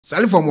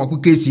Salifu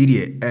Amkoako case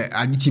here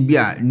adichi bi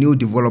a new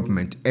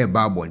development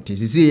babo nti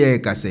sisi ye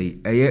ka say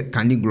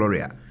Kani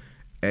Gloria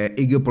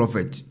ege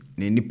prophet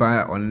ne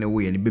nipa onne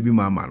wo ye ne baby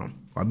mama no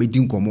wabedi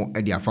nkomo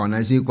e de afa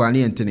na say kwa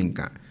ne ntene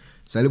nka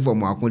Salifu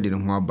Amkoako de ne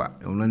ho aba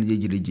ono ne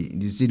jejereje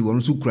nti sisi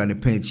wonu su kura ne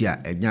panchi a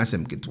enya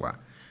asem ketwa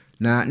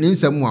na ne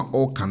nsam a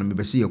o kan me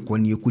bese ye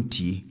kwani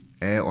ekutie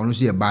ono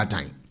so ye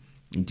batan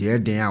nti e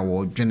den a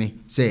wo dwene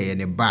say ye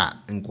ne ba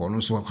nko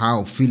ono so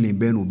how feeling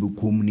be no be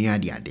kom ni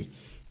ade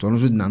ono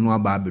so dinanu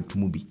aba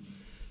betumu bi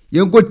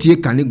yenko tie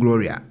Kani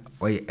Gloria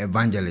oye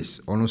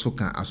evangelist ono so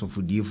kan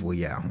asofodiefo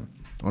ye ho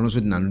ono so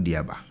dinanu de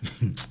aba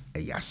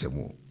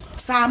eyasemo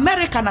sa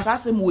America na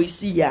sasem we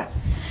si ya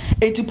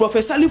enti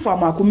Professor Salifu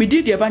Amkoako mi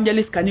di the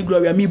evangelist Kani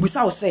Gloria mi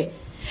busa o se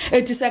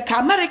enti se ka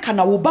America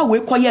na wo ba we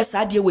koye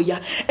sa de we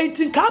ya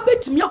enti ka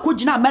betimi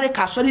akogina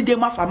America sorry de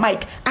ma fa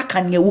Mike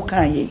aka ne wu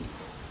kan ye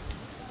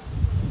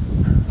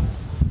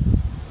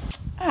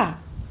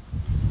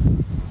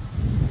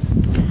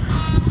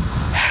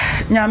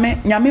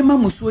Nyame ma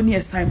musuo ni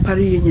esan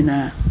pare ye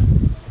nyina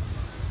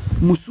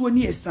musuo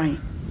ni esan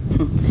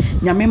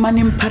nyame ma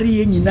ne mpare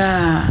ye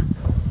nyina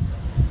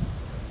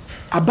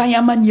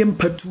abanyama ne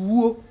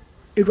mpatuo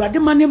ewrade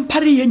ma ne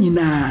mpare ye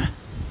nyina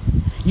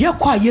ye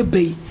kwa ye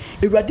bei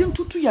ewrade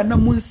ntutu ya na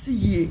munsi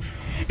ye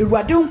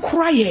ewrade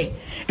nkura ye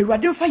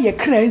ewrade fa ye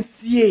kra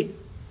nsie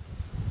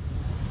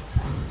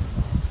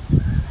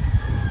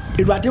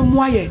ewrade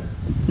moaye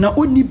na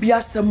oni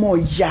bia semo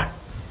ya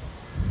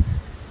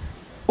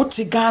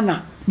Oti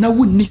Ghana na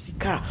wunni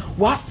sika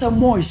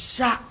wasemo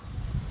sha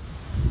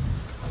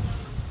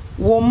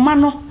wo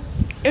mano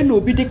ena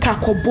obi de ka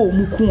kobo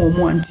omuku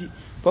omu anti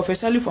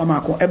Professor Salifu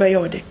Amkoako ebe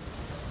yode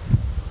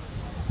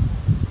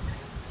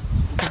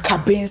kaka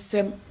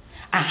bensem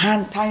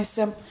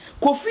ahantansem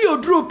Kofi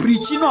Oduro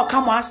preachi no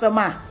kamo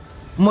asema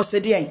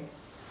mosedian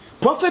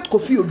Prophet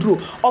Kofi Oduro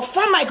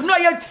ofa Mike no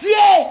ye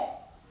tie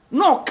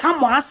no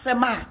kamo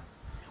asema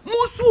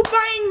musu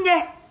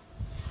banye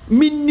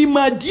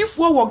minima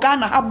difo wo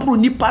Ghana habru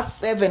nipa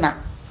 7 a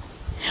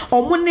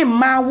omune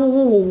ma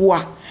wo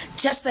a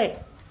chese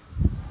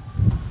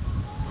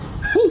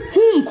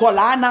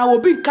nkola na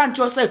obi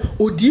kancho se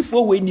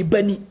odifo we ni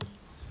bani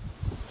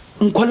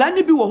nkola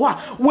ni bi wo ho a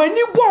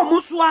wani bo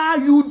muso a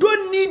you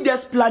don't need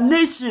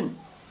explanation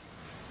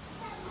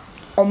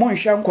omo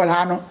nhwe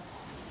nkola no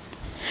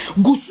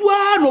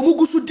gusua no mu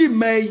gusu di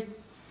mai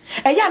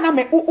eya na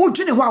me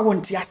odwene ho a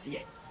wonte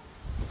ase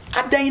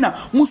Adaina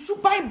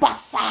musubai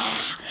basa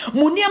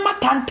muniama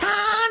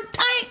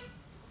tantantan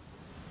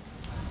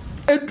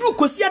edu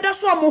kosi ada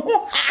so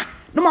amoho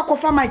no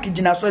makofa Mike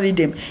gina sorry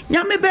dem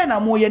nyame be na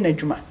mo ye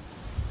nadwuma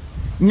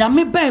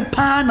nyame be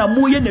pa na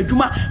mo ye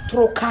nadwuma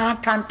troka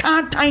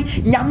tantantan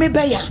nyame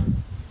be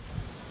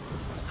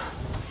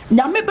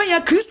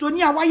ya Kristo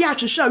ni a waya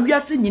ahwehwe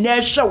awiase nyina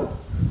ehwew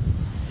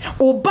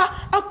oba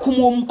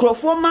akomo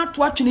mkrofo ma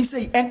to atwene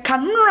sei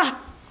enkanra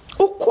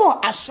ukọ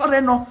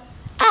asore no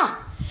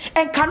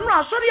Enkanu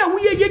asori ya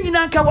wuye ye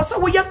nyina nka wo se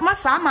wo ye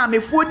masa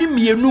amamefuo ni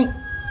mienu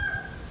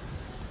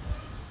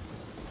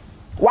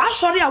wa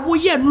asori ya wo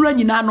ye nura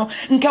nyina no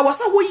nka wo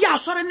se wo ye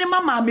asori ni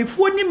mama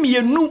amamefuo ni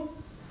mienu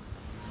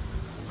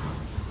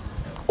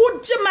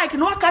uje Mike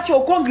no aka che o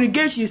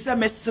congregation se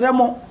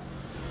mesremo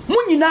mu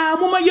nyina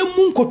mo ma ye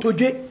mu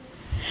nkotodwe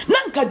na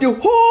nka the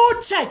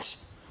whole church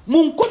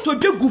mu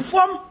nkotodwe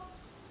gufom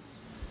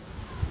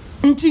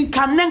nti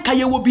kanenka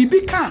ye wo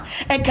bibi ka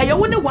enka ye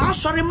wo ne wa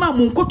asori ma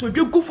mu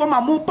nkotodwe gufo ma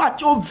mu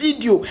patch o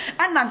video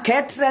ana nka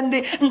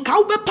etrende nka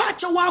wo be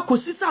patch wa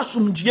akosisa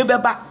asumdue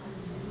beba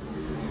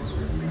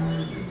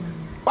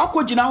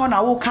wakogina ho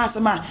na wo ka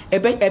asema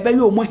ebe ye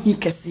omo hi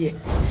kese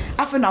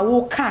afi na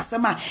wo ka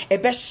asema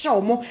ebe hye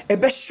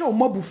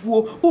omo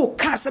bufuo wo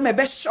ka asema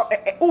ebe hye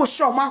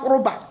omo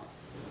ahoroba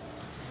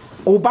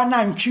oba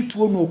na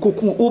ntwituo no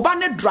okoku oba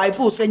ne drive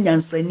o se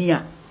nyansani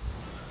a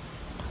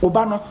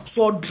Obano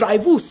so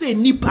drive who say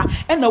nipa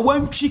and a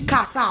one tree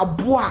casa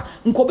aboa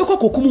nkobeko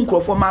kokum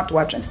nkrofo ma to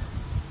atwene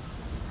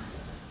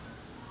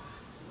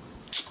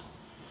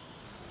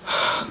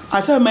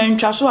asa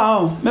mentwa so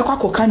a mekwa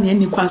koka ne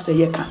ni kwan se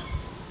yeka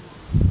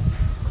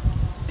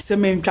se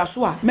mentwa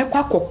so a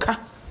mekwa koka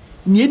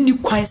ne ni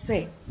kwan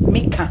se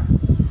meka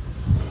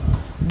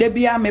de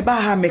bia me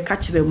ba ha meka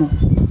kire mu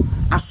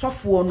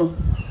asofo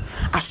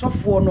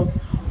no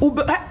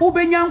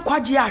ubenya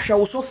nkwaje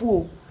ahwe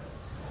osofo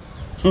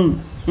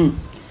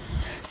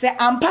Se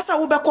ampasa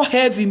wo beko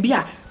heaven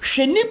bia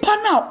hwe nipa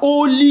na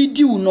o lead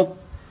you no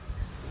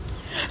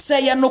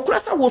se ye no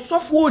krasa wo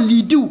sofo o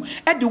lead you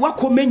e de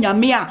wakome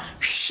nyame a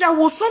hwe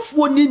wo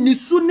sofo ni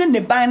nisu ne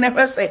ne ban na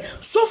hwese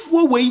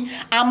sofo wei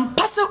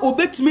ampasa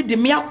obetimi de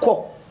me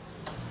akọ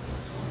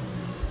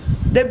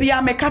de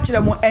bia me ka kire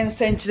mo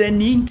ensenkire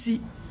ni nti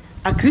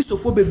a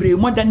Christopher bebre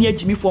mo dane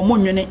agimi fo mo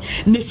nwene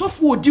ne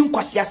sofo odi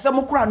nkwase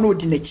asem kura na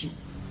odi nachi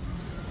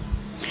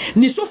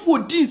ni sofo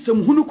odi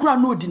nsem hunu kura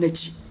na odi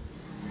nachi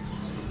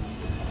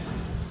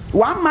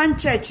one man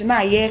church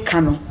na ye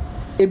ka no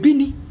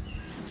ebini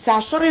sa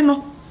asore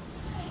no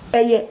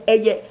eye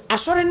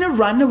asore ne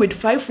run with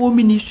 5-4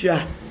 ministry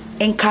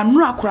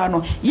enkanura kora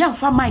no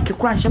yamfa mic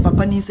kora nhye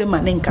papa ni nsem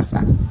ma ne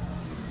nkasa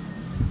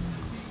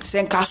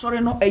senka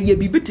asore no eye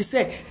bibi te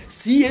se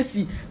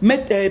CAC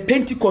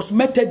Pentecost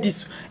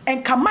Methodist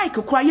enka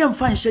mic kora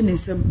yamfa nhye ne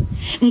nsem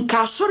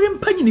nka asore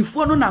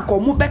mpanyinifo no na nka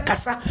omo be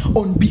kasa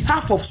on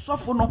behalf of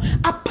sofo no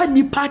apa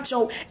nipa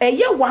chew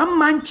eye one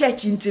man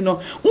church nti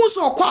no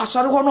unso okwa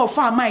asore ho no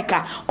fa mic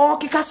a o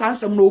kika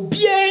sansem no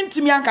obie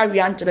ntimi anka wi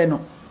ankyere no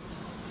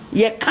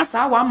ye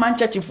kasa one man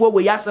church fo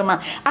we yasema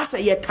asa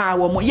ye taa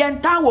wo mo ye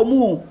ntaa wo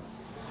mu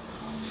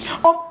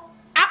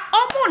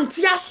omo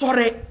nti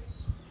asore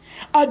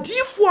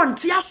adifo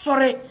nti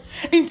asore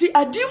nti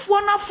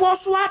adifo na fo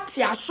so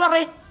ati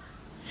asore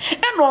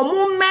eno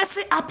omo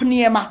messy up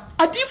niema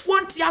adifo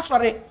nti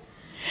asore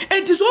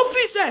enti so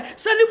office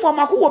Salifu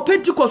Amkoako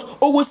Pentecost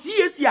o wo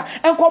CAC a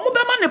enko omo be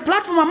ma ne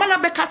platform ama na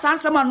be kasa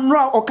ansema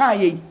nro oka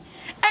ye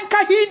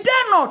enka he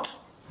dare not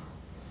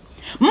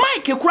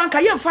Mike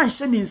kuranka ye mfa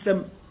nhye ni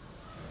nsem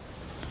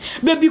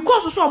but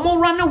because so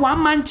mo run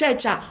one man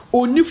church a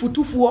oni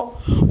futufuo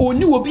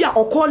oni obi a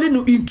okole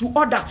no into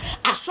order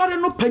asore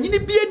no panyini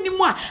bi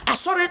animu a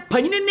asore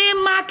panyini ne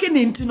mark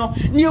ne nti no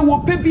ne wo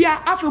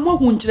pebia afa mo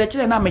hu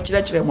nkyerɛkyerɛ na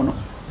mekyerɛkyerɛ mo no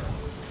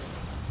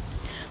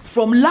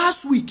from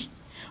last week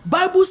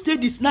Bible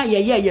studies na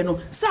ye no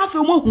sa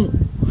afa mo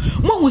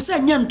hu se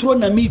nya ntro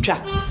na mitwa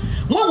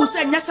mo hu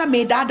se nya sa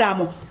me dada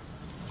mo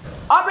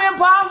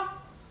obempo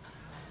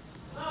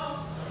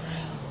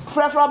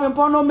fra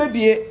obempo no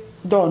mebie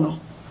dono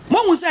mo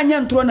hu se nya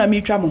ntro na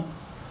mitwa mo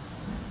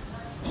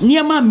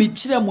niema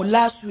mikyire mo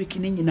last week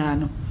ni nyina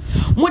no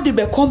mo de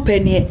be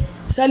company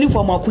Salifu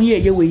Amkoako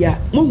ye we ya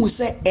mo hu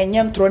se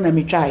enya ntro na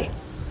mitwae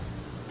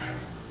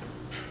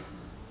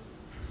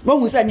mo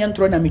hu se enya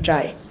ntro na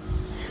mitwae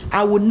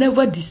I will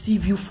never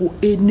deceive you for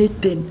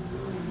anything.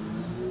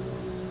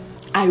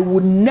 I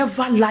will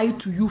never lie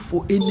to you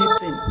for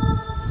anything.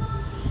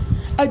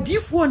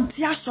 Adifo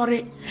nti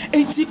asore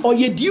enti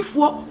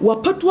oyedifo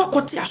wapetu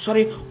akote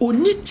asore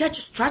oni church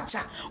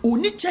structure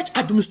oni church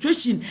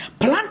administration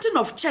planting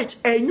of church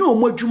enyo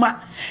omodwuma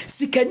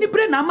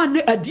sikanibre na ama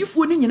ne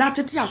adifo ni nyina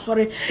tete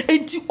asore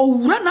enti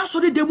owura na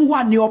asore demu ho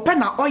ane ope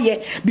na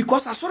oye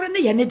because asore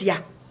ne ye ne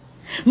dia.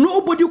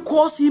 Nobody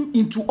calls him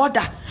into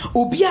order.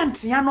 Obi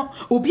antia no,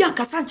 obi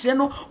ankasa nkyere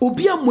no,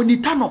 obi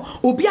amonita no,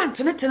 obi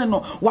antenetene no,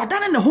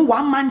 wadane ne ho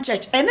one man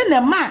church. Ene ne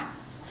ma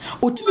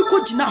otimi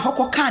ko gina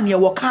hokọ kan ye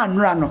wo kan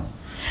nra no.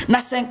 Na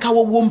senka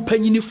wo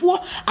mpanyinifo,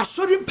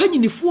 asori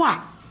mpanyinifo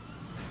a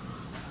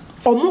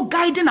omo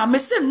guide na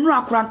mese nra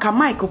akora nka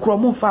Mike kro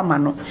mo mfa ma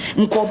no.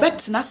 Nka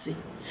obetena se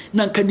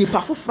na nka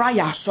nipa fofora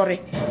ya asore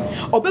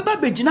obeba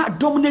begina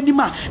dom nanim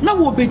a na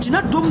wo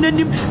begina dom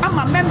nanim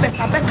ama members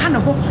abeka ne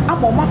ho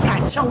ama o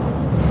maplachew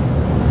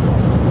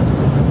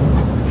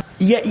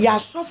ya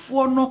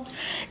sofo no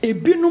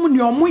ebinum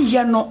ne omo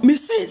ye no me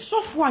say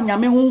sofo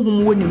anyame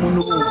honhum woni mu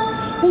no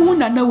hu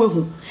na na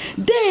wehu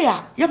there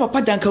ya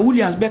papa Danka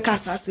Williams beka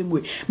asasem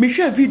we me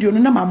hwe video no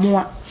na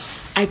mamoa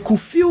I could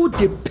feel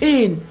the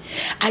pain.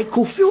 I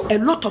could feel a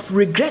lot of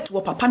regret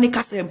wo papa ne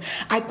kasem.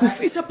 I could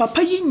feel say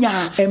papa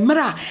yinya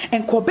emra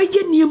enko be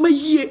ye niema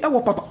yie e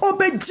wo papa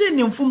obeje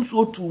ne mfum so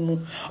otumu.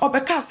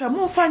 Obeka asem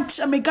mo fa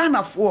nche me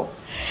Ghana fo.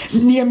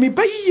 Niema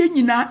be yie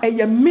nyina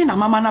eye me na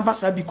mama na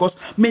basa because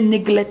me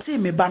neglect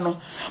me ba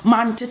no.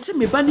 Man tete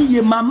me ba ne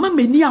ye mama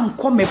me ni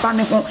anko me ba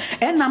ne ho.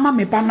 E na mama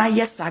me ba na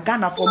yesa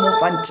Ghana fo mo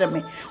fa nche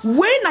me.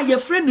 We na ye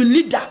friend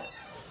leader.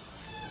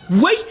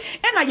 We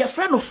and your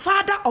friend of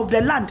father of the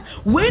land.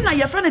 We na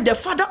your friend the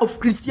father of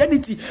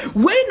Christianity.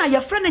 We na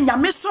your friend in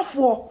Yame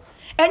software.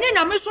 And in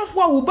Yame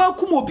software uba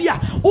kumobia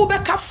ube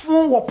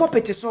kafun wo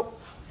property so.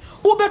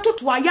 Ube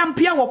tutu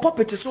ayampia wo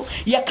property so.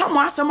 Ye kamo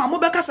asem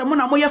amobeka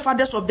semona moye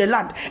fathers of the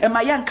land. E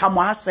ma yen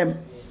kamo asem.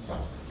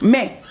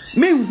 Me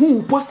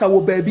hu poster wo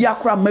baby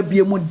akra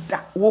mabie mu da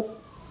wo.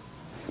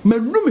 Me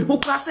numi hu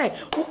kra se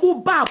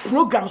uba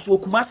programs wo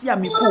kumasi ya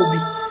mikobi.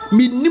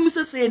 Mi nim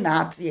se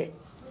na atie.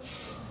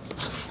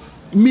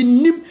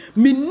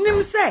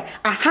 Minim se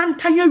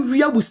ahantanya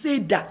wia bu se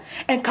da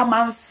enka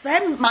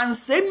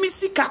mansem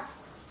misika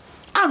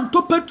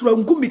anto petro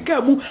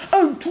ngumika mu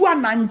antu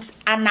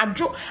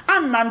anajo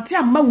anante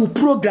amma wo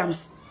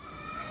programs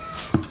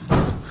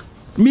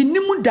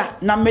minim da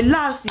na me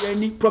last year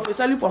ni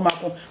Professor Salifu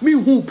Amkoako mi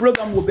hu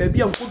program wo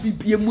baabi anko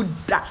bibie mu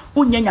da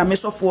onyanya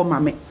mesofo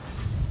mame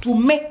to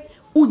me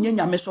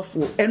unyenya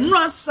mesofo enu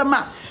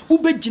asema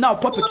ubegina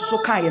property so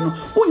kan ye no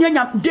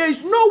unyenya there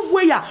is no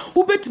way a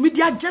ubetimi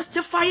dia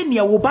justify ne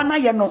wo bana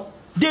ye no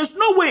there is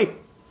no way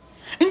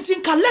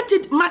ntinka let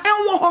it ma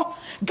enwo ho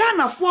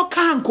Ghana fo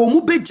kan ko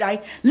mu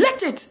bejai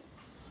let it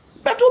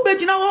betu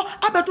begina ho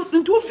abetu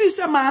ntu fi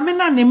se maame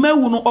na ne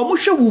mawu no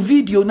omuhwe wo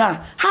video na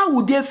how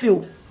would they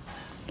feel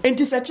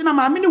enti se china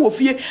maame ne wo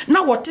fie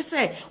na wote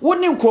se wo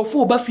ne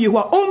nkrofo ba fie ho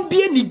a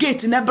ombie ni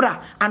gate ne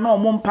bra ana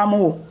omompam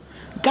ho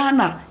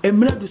Ghana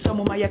emredu se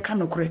moma ye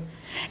kanokre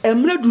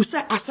emredu se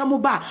asamo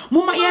ba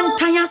moma ye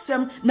ntan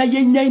asem na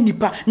ye nya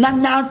nipa na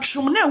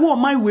nyatwum na wo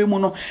man we mu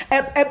no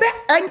ebe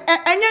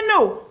enye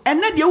no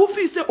enne de wo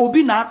fi se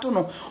obi na ato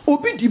no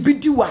obi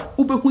dibidiwa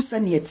ubehu se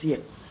ne etie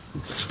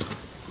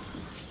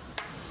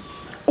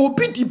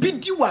obi di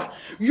bidiwa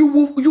you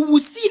will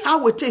see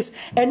how it is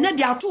and then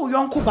they are to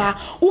yonko ba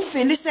wo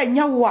feel say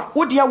nya wo a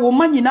wo de wo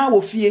ma nyina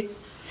wo fie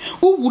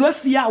wo wura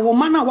fie a wo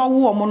ma na wa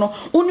wo omo no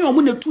oni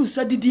omo na tu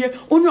sadidie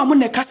oni omo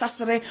na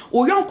kasasere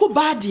o yonko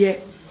ba de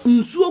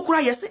nsuo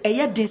kura yesi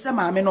eye den se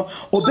maame no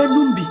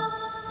obenum bi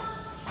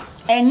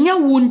enya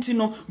wunti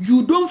no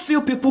you don't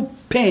feel people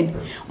pain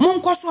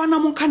monko so na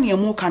monka ne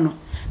mu ka no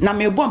na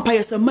me bo mpa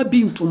yesa ma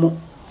bi ntomo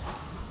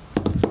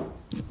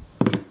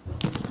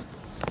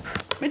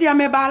media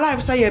me ba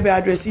life say be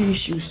address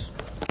issues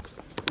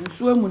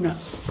nsuo mu na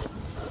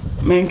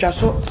me ntwa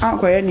so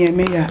ankoye ne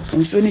me ya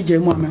nsuo ni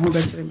jemu a me ho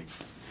betre me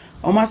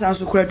o ma san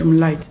so kura dum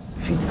light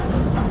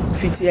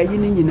fit ya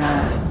yini nyina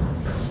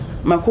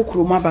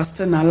makokro ma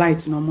basta na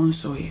light no mo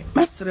nso ye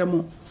mesre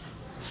mo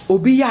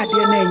obi ya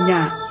ade na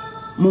enya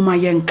muma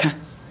yenka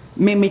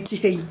me meti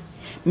hei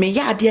me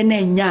ya ade na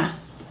enya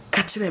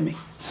ka kire me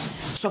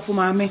sofo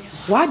maame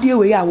wa ade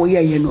we ya wo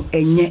ye no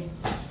enye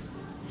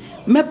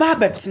me ba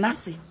betena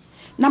se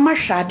na ma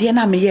hwa ade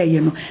na me ye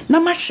no na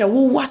ma hwe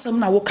wo wasam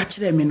na wo ka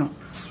kire me no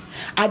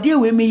ade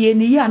we me ye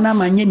ni ya na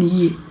ma nye ni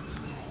ye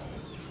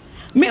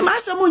me ma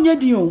asam nya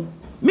di o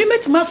me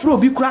metima fro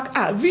obi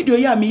crack video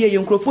ya me ye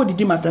nkrofo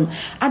didi matam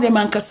ade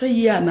man kasa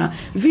yi na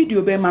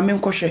video be ma me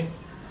nkohwe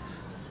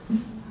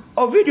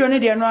o video ne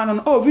de no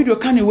ano o video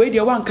kan we de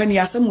wan kan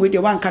ya asam we de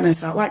wan kan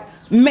sa wa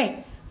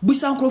me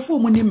busa nkrofo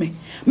mu ni me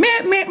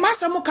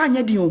masam ka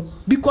nya di o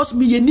because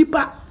me ye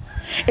nipa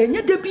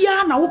enye de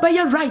bia na wo be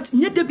ye right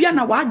nye de bia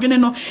na wa adwene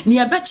no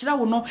ne e be kira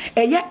wo no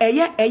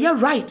eye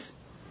right.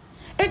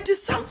 It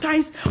is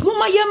sometimes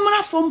mama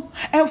yemra from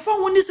and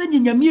for one is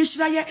in yamia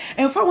shiraye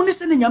and for one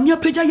is in yamia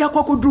peja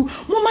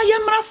yakokodru mama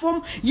yemra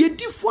from ye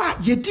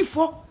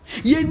difo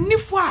ye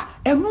nifwa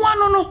and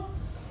one no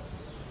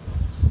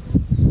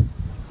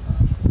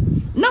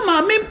na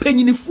ma me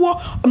mpanyinifo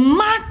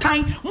ma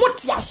kan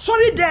mutia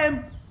sorry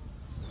dem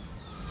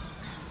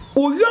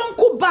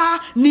oyonko ba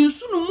ni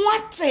nsunu mu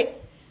ate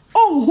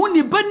onhu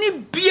ni bani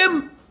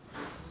biem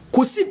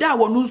kosi da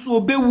wonu so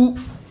obewu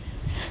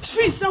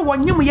Free say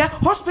wonyem ye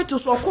hospital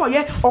so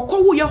okoye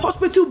okowu ye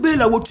hospital bill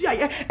wotu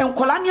aye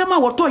enkola niam a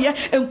woto ye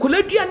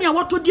enkola duane a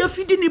woto dia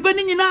fidi ni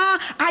bani nyina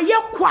aye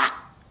kwa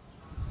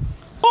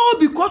all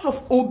because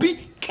of obi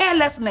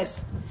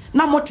carelessness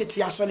na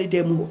motete asole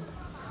dem ho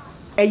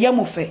eye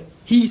mo fe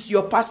he is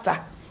your pastor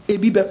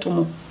ebi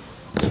betomo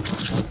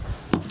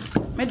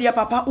me dia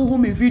papa uhu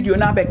me video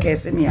na be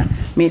kese me a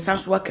me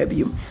sanso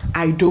akabium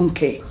I don't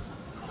care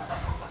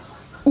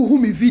uhu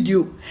mi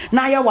video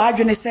na ya wa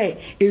adwene say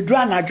edu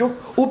anajo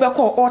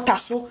ubeko altar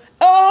so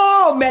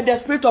oh may the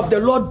spirit of the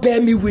Lord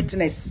bear me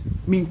witness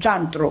min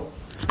chantro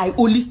I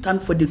only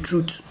stand for the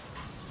truth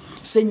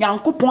se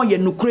nyankopon ye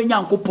nukure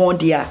nyankopon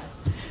dia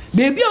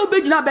baby a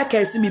obegina be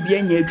kese mi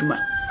bia nya adwuma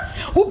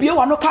ubie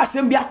wa no ka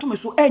asem bia to me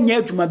so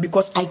enya adwuma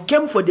because I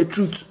came for the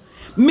truth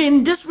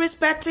min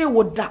disrespecting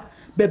woda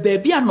be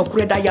baby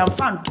anokure da ya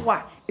mfanto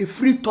a e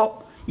free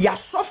talk ya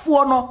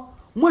sofo no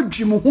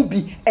modwimu hu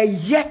bi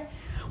eye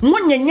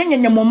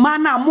monyenyenye mo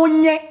mana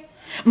monye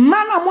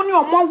mana moni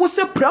omo wo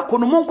se prako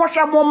no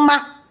monkohwa mo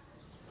ma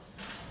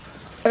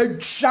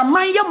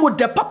ejaman ye mo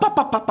de papa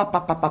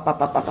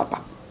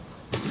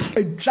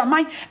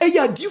ejaman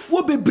eya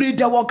difuo bebre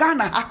de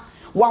wogana ha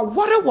wa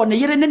wore wo ne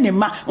yere ne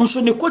ma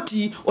nso ne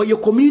koti oye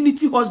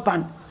community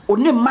husband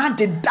one ma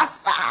de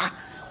dasa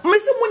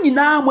mese mo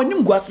nyina mo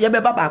nim guase ye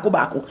beba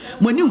baako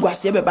mo nim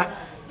guase ye beba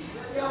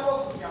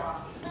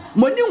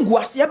moni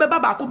nguase beba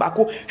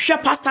bako hwe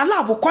pastor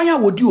love kwanya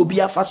wodi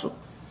obi afaso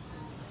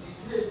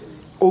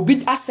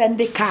obi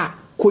asende car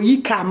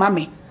koyi car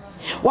mame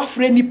wa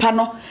frɛ nipa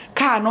no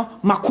car no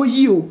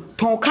makoyi o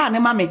ton car ne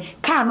mame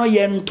car no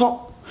ye nto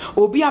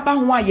obi aba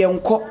ho a ye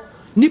nko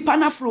nipa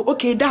na fro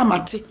okay da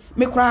mate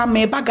me kra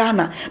me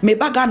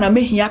bagana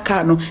me hia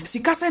car no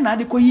sika se na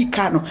de koyi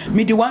car no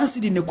me de 1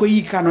 cedi ne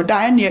koyi car no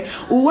da ene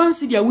o 1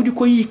 cedi a wudi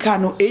koyi car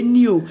no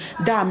eni o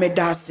da me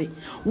da se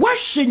wa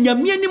hwe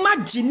nyame ani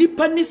magye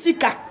nipa ni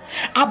sika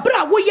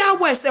abra wo ya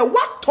wa se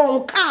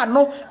waton car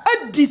no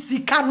adi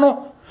sika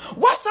no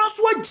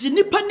wasanso agye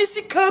nipa ni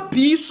sika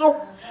bi so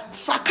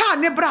fa car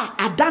ne bra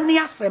adane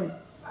asem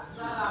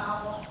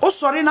o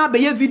sorry na be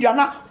ye video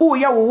na o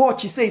ye wo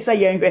watch say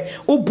ye hwe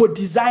o bo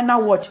designer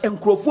watch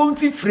enkrofo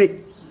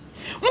mfifre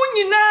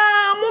munyina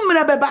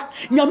mumre beba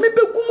nyame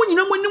begu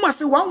munyina monim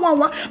ase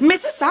 111 me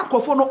se sa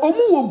akofo no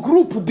omu wo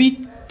group bi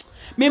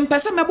me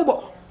mpese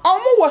mebobo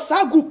omu wo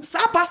sa group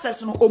sa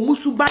pastors no omu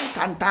suban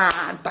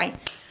kantan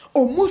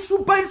omu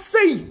suban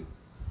sei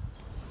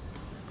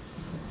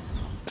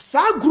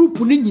sa group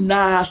ni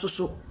nyina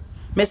soso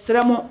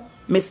mesremo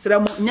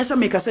nyesa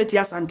me kaseti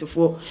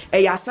asantefo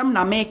e ya asem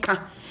na meka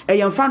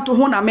eyemfanto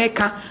ho na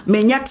meka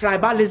menya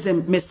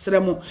tribalism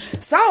mesremo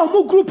sa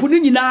omu group ni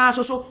nyina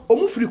so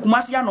omu firi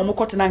kumase ya na omu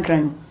kotena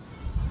nkran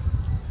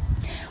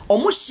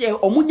omu she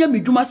omu nya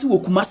medwumase wo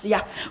kumase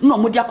ya na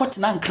omu dia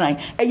kotena nkran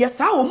eye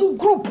sa omu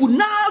group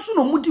na so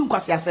na omu di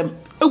nkwase asem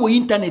e wo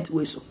internet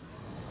we so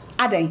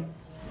adan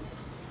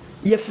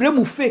ye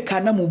fremu fake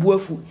na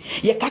mubuafu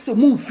ye kase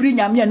mu mfiri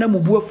nyame na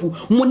mubuafu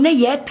mo ne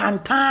ye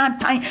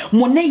tantan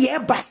mo ne ye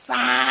basa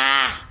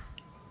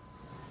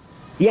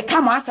ye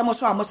kama asemo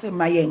so amose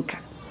mayenka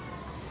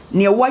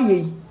ne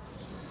waye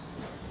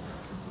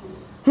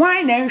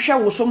why na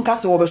nhwe wo so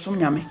nkase wo besom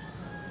nyame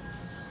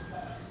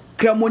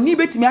kramoni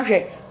betimi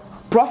ahwe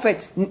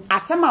prophet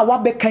asema wa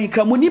bekan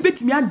kramoni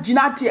betimi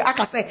agina ate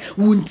akase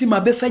wuntima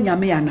befa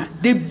nyame yana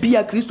de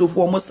bia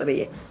kristofo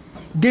omosreye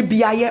de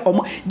bia ye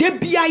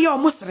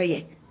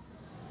omosreye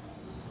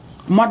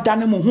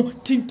modane mo ho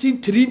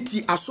tintin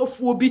trinity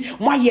asofuo bi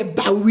moye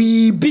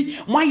bawi bi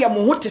moye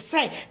mo ho te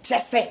se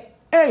chese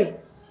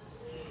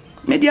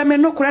media me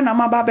no kure na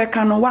maba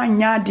beka no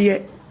wanya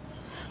de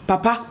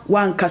papa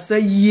wankasa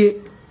yie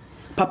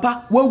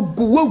papa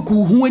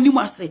wagu hu anim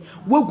ase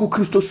wagu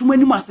kristo sum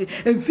anim ase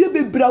enfie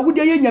bebra wo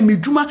de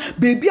nyamedwuma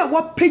bebi a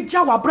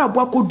wapeja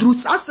wabrabo akodru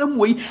asem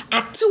wei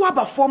ate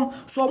waba fom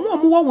so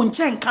mo wo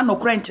nche nka no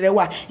kura nkyere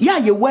wa ya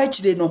ye wa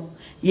akire no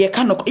ye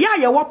ka no ya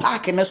ye wo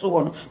park ne so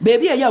ho no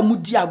bebi a ya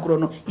mudi agro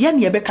no ye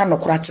ne ye be ka no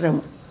kura kyere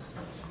mo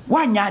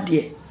wanya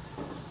de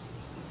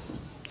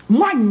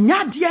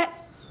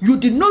you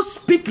did not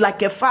speak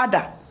like a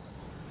father.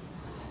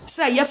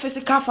 Say your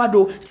physical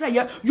father, say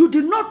you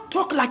did not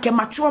talk like a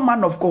mature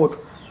man of God.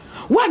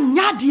 One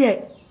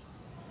nyadie.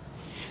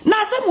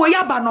 Na some way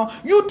abano,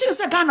 you think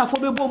say Ghana for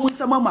be bomu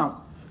se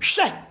mama.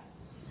 She.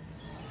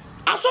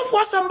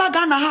 Asofo samba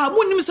Ghana ha,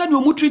 munim se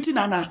no mu treating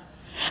nana.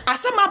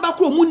 Asema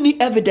abako mu ni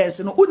evidence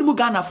no, unimu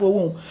Ghana for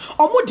won.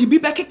 Omo di bi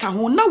bekeka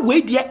ho na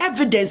we die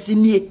evidence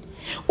nie.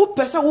 U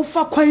pese wo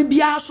fa kwan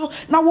bia so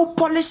na wo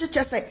polish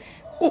chese.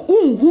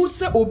 Unhu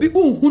se obi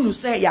unhunu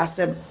se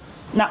yasem.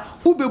 Na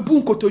ubebu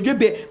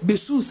nkotodwe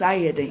besu sa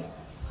yeden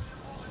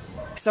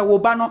sa wo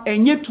ba no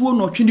enye tuo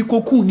no twini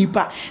koku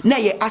nipa na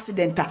ye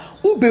accidenta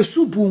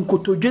ubesu bu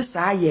nkotodwe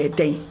sa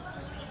yeden.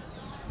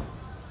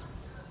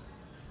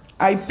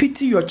 I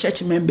pity your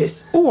church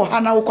members. Uwo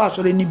hana wo kwa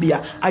asore ni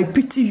bia. I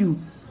pity you.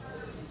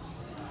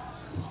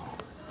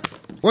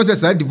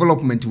 What's that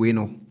development we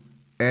no?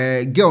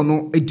 Girl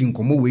no edin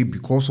komo we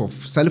because of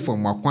Salifu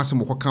Amkoako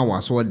asem ko kan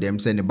waso dem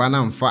say ne ba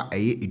na mfa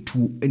eye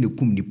etu ene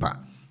kum nipa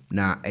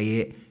na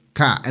eye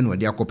car and what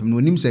they are copying. No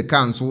name say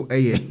council,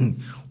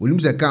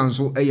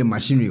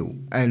 machinery,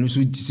 and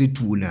so say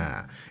two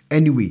na.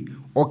 Anyway,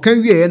 or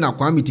can we na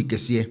Kwame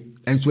Tikese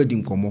and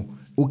sweating como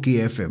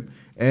OKFM.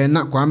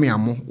 Na Kwame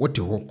Amo, what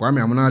to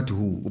Kwame Amona to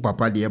who,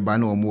 Papa dear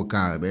Bano or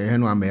Moka,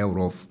 Henwa Mail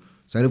Rough,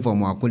 Salifu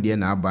Amkoako dear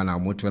na Bana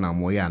Motona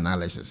Moya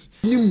analysis.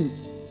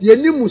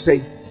 Yenimu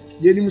say,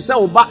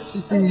 Yenimusa about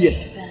 16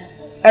 years.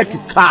 At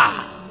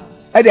car.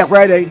 At the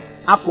Friday,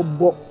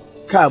 Akobo,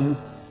 Kamu,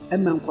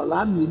 and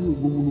Mankola,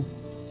 Minu.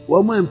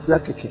 Woman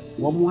prakeke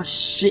woman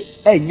she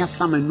enya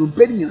sama no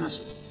benya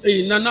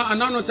nana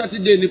anano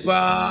Saturday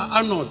nipa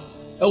Arnold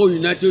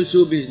United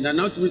Showbiz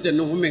nana utumite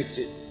no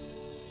homete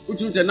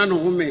utumite na no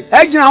homete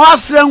ejina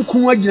wasre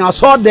nku agina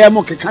so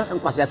dem keka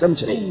nkwase asem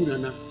kire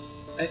nana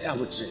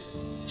awotre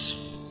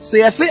se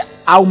yesi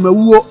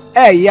awmawuo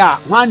ya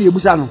hwan na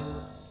ebusa no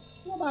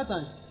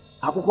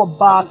akukọ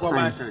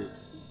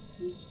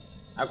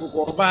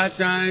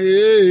batan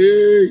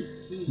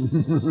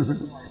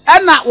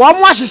ena wo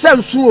mo ahye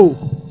nsu o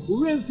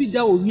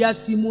Fida o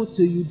wiasimo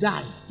till you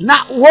die.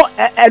 Na wo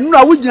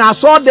enura wo gina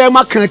so dem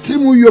aka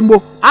tirimu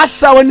yembo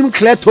asa wanim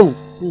kleton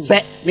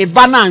se me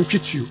ba na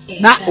antwetu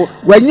na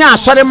wanya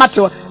asore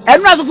mate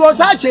enura so go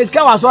sa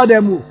cheska wa so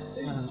dem o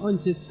on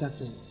cheska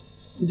se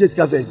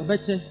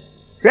obeche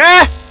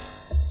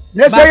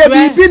ne se ye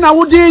bibi na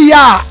wo di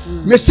ya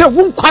me se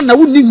wo nkwa na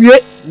wo ni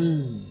nwie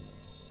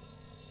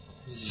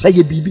se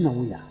ye bibi na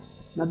wo ya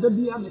na da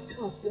bia me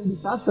ka se bi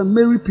sa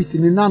me repeat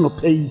ni na no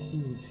pay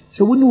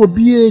se woni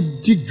obi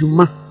edi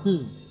dwuma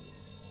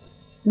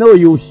na o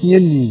ye ohia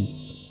ni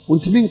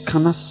ontimi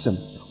nkana sem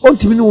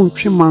ontimi ne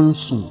ontwe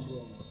manso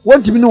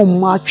ontimi ne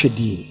omma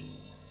atwede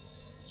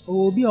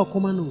obi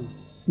okoma no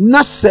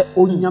na se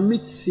onyame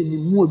tse ni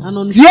mu an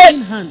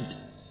unseen hand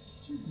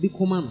bi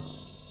koma no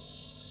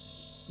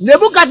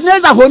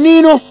Nebukadnezar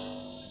honi no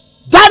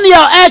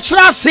Daniel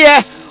echra se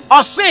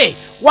o se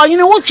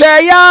wanyine wo twa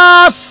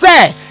ya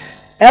se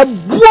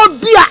ebuo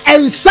bia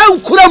ensan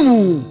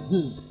kuramu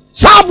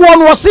Sabo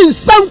no sin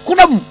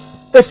sankunam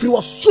efri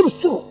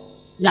wasuru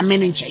ya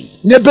menenchen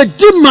ne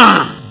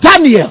bedima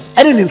Daniel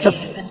ene ne mfef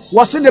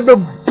wase ne be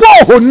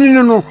bo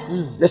honini no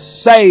le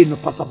say no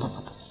pasa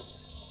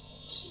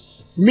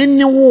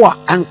minni wo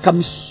anka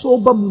mi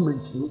sober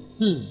moment no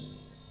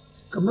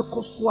kame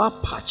koso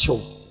apacho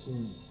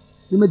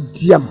ne me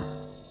diam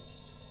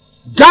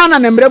Ghana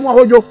ne mremu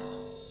ahojo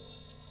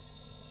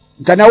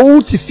Ghana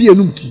wo ti fie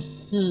numti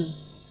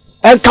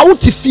enka wo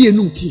ti fie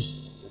numti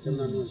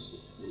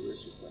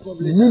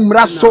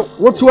mumraso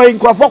wotu wa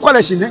nkofo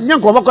collection nya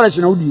nkofo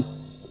collection awudi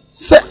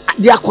se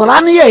de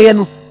akola ne ye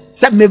no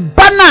se me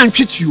bana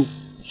antwetuo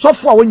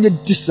sofo a wonye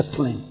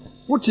discipline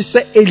wotu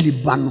se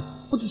eliba no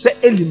wotu se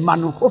elima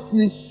no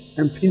Hofni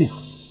and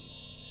Phineas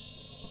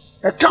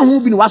e ka ho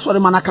bi no wasore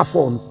manaka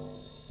fo no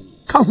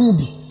ho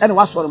bi ene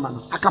wasɔre ma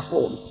no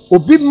akafo no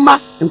obi ma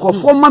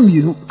nkɔfo ma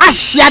mienu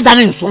ahyia da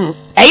ne nso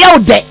ɛyɛ wo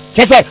de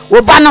kyɛ sɛ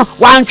oba no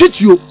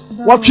wantwetuo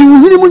wɔtwe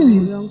wuhiri mu nwi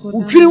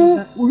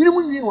wuhiri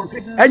mu nwi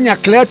wɔtwe enya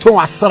kleton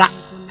asra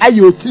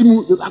aye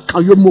otirimu aka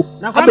yomo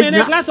na kwa me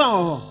ne kleton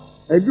ho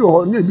ebi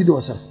ho na ebi de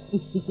osa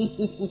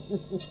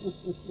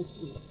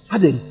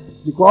aden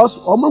because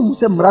omo hu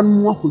se mra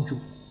no akoju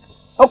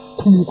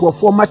akum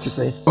nkɔfo ma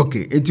kyese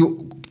okay enti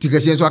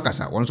tikasi nso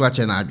akasa won so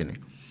ache na adwene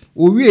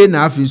owie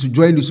na afi so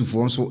join the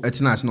sufo nso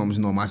etena ase na omo se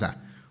no masa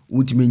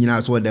wutimi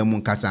nyina so dem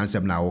nkasa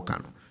ansem na wo ka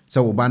no se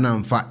wo ba na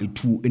mfa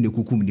etu ene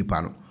kukum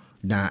nipa no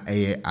na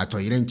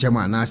atoyire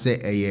nchema na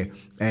se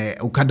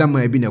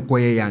ukadama bi na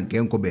koye yanke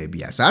enko ba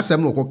bia sa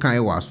asem no kokan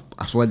wa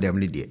aso dem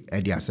ne de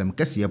e asem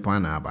kase pa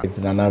na aba. It's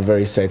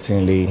very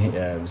certainly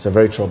it's a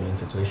very troubling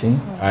situation.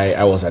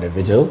 I was at a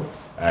vigil.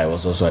 I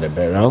was also at a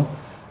burial.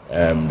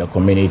 The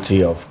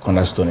community of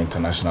Cornerstone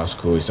International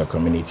School is a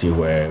community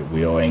where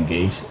we all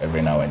engage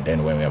every now and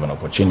then when we have an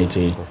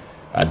opportunity.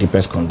 Our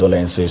deepest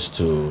condolences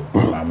to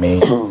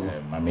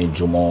Mame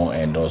Jumo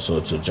and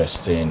also to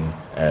Justin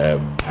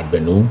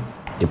Agbenu.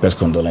 Deepest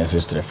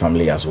condolences to the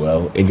family as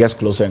well. It gets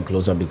closer and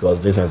closer because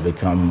this has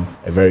become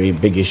a very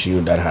big issue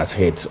that has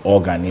hit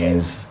all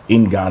Ghanaians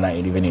in Ghana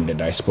and even in the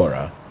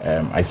diaspora.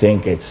 I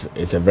think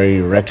it's a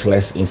very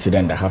reckless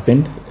incident that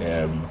happened.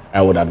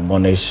 I would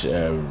admonish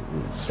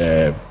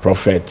the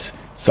Prophet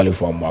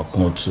Salifu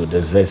Amkoako to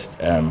desist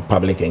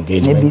public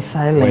engagement.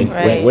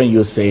 When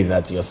you say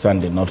that your son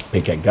did not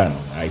pick a gun,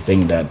 I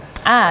think that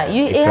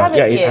you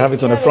have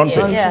it on the front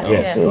page,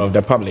 yes, of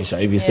the publisher.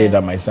 If you say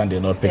that my son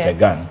did not pick a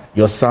gun,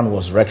 your son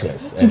was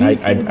reckless, and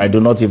I do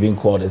not even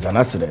call this an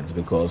accident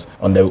because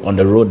on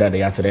the road that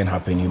the accident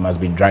happened, you must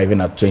be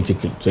driving at 20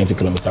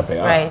 kilometers per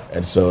hour, right.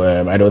 And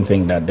so I don't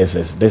think that this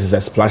is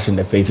a splash in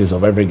the faces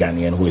of every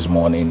Ghanaian who is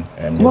mourning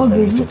this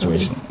very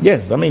situation.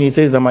 Yes, I mean he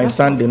says that my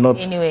son did not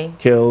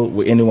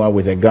kill anyone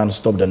with a gun.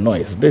 Stop the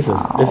noise. This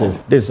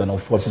is an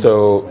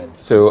unfortunate.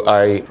 So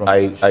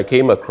I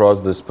came across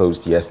this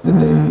post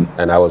yesterday.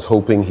 And I was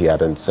hoping he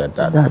hadn't said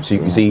that. So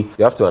you see,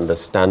 you have to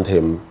understand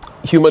him.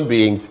 Human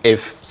beings,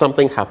 if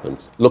something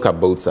happens, look at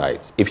both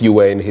sides. If you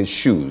were in his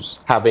shoes,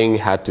 having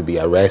had to be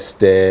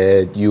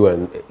arrested,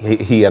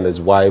 he and his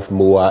wife,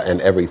 Moa,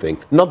 and everything,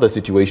 not the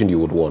situation you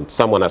would want,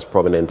 someone as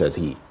prominent as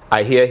he.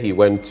 I hear he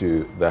went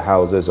to the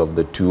houses of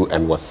the two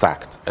and was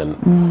sacked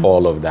and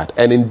all of that.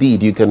 And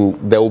indeed,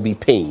 there will be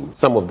pain.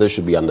 Some of this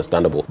should be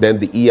understandable. Then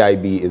the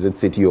EIB, is it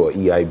City or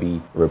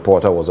EIB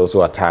reporter was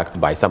also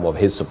attacked by some of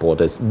his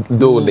supporters,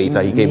 though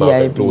later he came out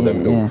and told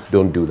them, no,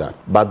 don't do that.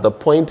 But the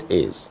point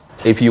is,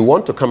 if you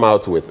want to come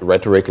out with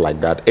rhetoric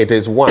like that, it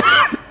is one,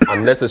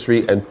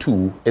 unnecessary, and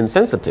two,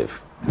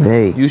 insensitive.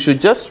 Hey. You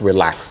should just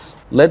relax.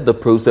 Let the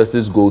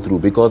processes go through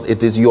because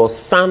it is your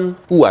son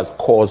who has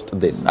caused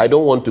this. I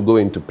don't want to go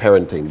into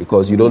parenting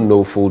because you don't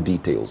know full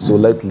details. So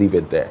let's leave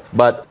it there.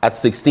 But at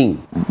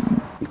 16,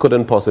 he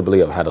couldn't possibly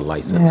have had a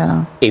license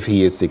if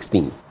he is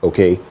 16,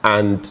 okay?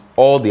 And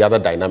all the other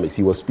dynamics,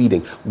 he was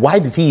speeding. Why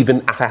did he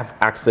even have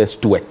access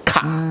to a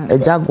car? A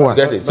Jaguar.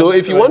 Get it? So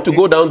if you want to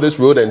go down this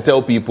road and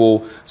tell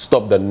people,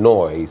 stop the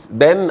noise,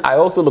 then I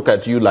also look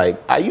at you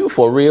like, are you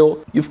for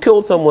real? You've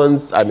killed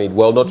someone's, I mean,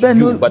 well, not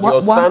you, but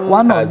your son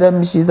one of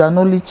them, she's an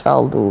only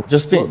child, though.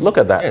 Justine. Look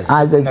at that. Yes.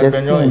 As a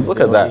Justine. Look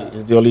at that.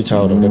 It's the only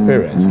child of the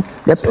parents.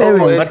 The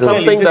parents. It's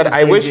something that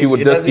I wish he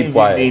would just keep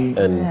quiet.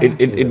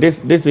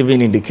 This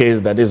even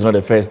indicates that this is not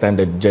the first time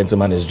the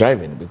gentleman is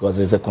driving because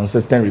it's a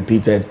consistent,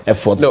 repeated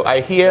effort. No,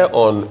 I hear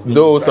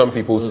though some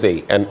people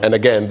say, and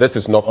again, this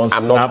is not, on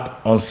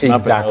Snap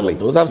exactly.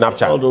 Those have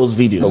Snapchat. all those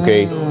videos.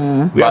 Okay.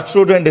 We have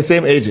children the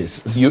same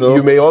ages.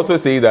 You may also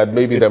say that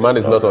maybe the man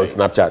is not on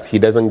Snapchat. He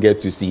doesn't get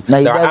to see.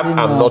 No, the apps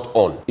are not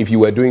on. If you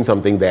were doing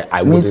something there,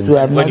 I wouldn't.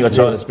 When your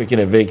child is picking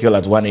a vehicle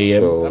at 1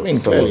 a.m. So, I mean,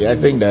 clearly, I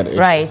think that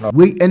right.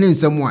 We any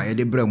someone at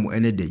the bremu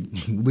any day.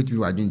 Which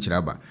we are doing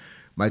chiraba.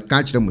 But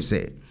catch them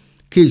say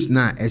case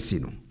na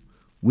esino.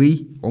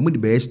 We omu the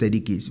best study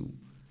case.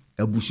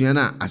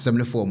 Ebusuana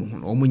assembly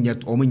form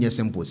omunya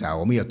samples are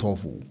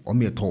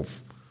omu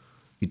tough.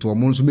 It was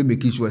months me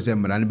make sure say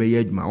mran be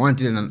yeduma. One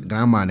thing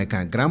grandma ne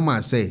kan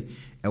grandma say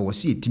e was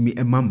see timi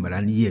e mam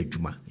mran ye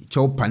adwuma.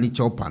 Chopa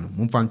no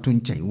mumfa nto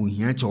nchen wo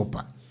hia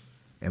chopa.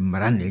 E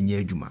mran na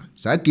enye adwuma.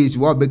 Sa case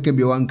wo be kan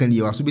be wan kan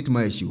ye waso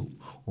bitima ahio.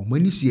 O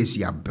mani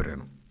siesi abre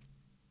no.